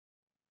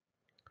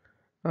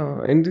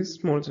In this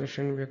small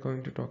session, we are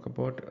going to talk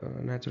about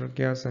natural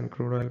gas and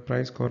crude oil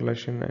price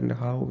correlation and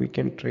how we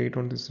can trade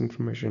on this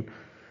information.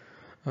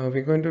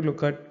 We're going to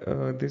look at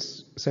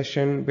this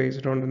session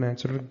based on the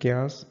natural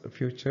gas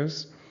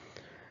futures.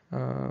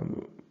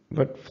 Um,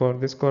 but for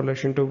this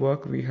correlation to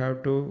work, we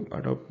have to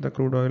adopt the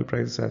crude oil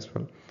prices as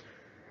well.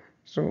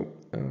 So,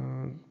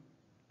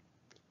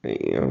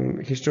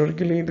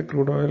 historically, the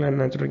crude oil and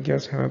natural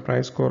gas have a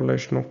price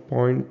correlation of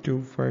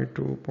 0.25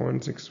 to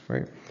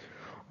 0.65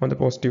 on the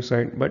positive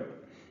side, but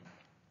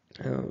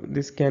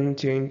this can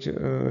change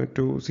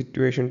to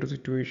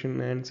situation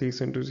and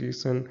season to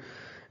season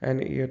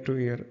and year to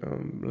year.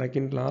 Like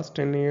in last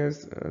 10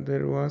 years,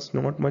 there was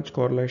not much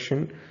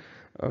correlation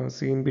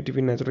seen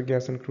between natural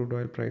gas and crude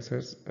oil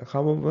prices.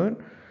 However,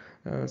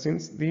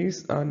 since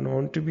these are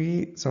known to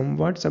be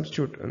somewhat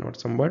substitute, not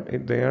somewhat,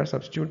 they are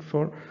substitute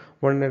for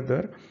one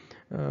another,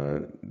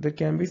 there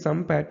can be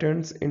some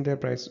patterns in their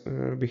price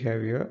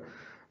behavior.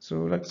 So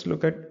let's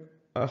look at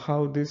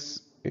how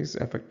this is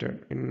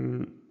affected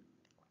in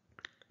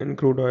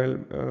crude oil,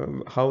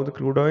 how the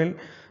crude oil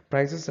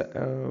prices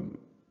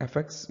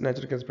affects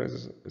natural gas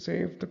prices. Say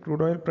if the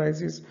crude oil price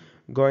is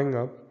going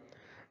up,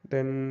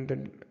 then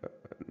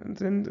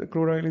then the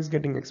crude oil is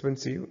getting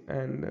expensive,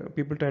 and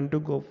people tend to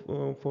go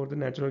for the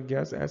natural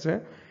gas as a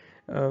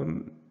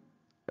um,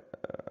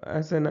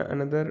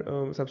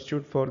 another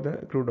substitute for the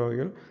crude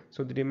oil.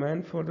 So the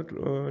demand for the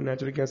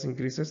natural gas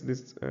increases.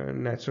 This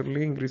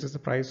naturally increases the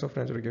price of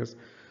natural gas.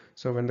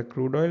 So when the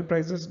crude oil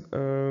prices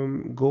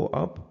go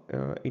up,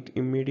 it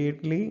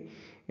immediately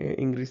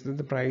increases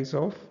the price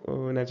of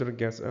natural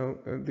gas.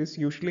 This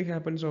usually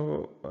happens,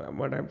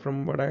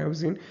 from what I have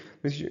seen,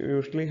 this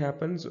usually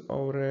happens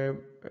over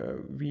a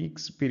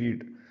week's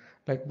period,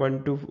 like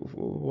 1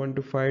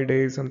 to 5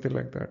 days, something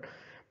like that.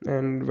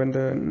 And when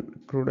the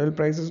crude oil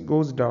prices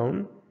goes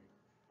down,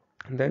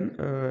 then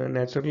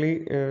naturally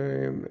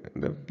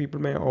the people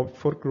may opt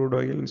for crude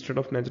oil instead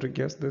of natural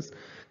gas. This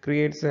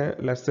creates a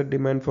lesser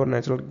demand for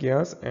natural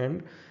gas,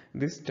 and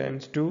this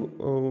tends to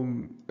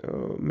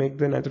make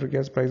the natural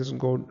gas prices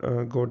go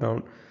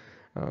down.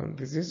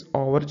 This is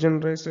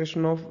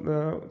overgeneralization of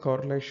the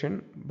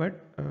correlation,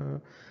 but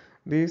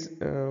these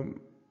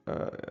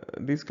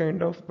this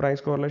kind of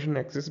price correlation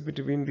exists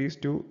between these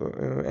two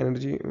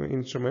energy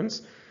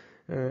instruments,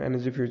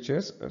 energy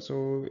futures.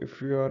 So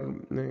if you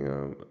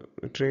are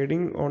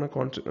trading on a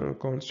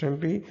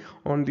constantly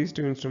on these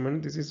two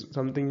instruments, this is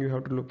something you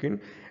have to look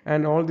in.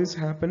 And all this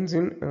happens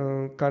in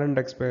current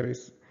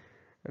expiries.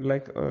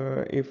 Like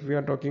if we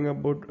are talking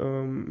about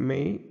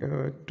May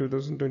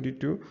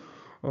 2022,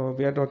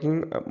 we are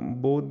talking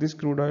both this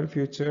crude oil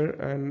future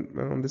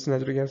and this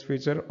natural gas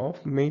future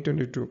of May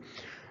 22.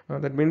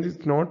 That means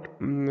it's not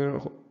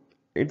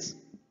it's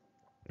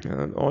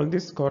all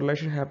this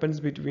correlation happens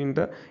between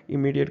the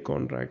immediate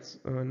contracts,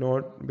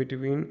 not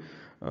between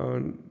uh,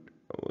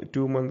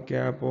 2 month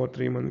gap or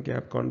 3 month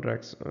gap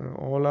contracts.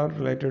 All are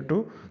related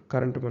to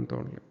current month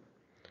only.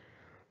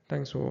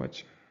 Thanks for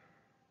watching.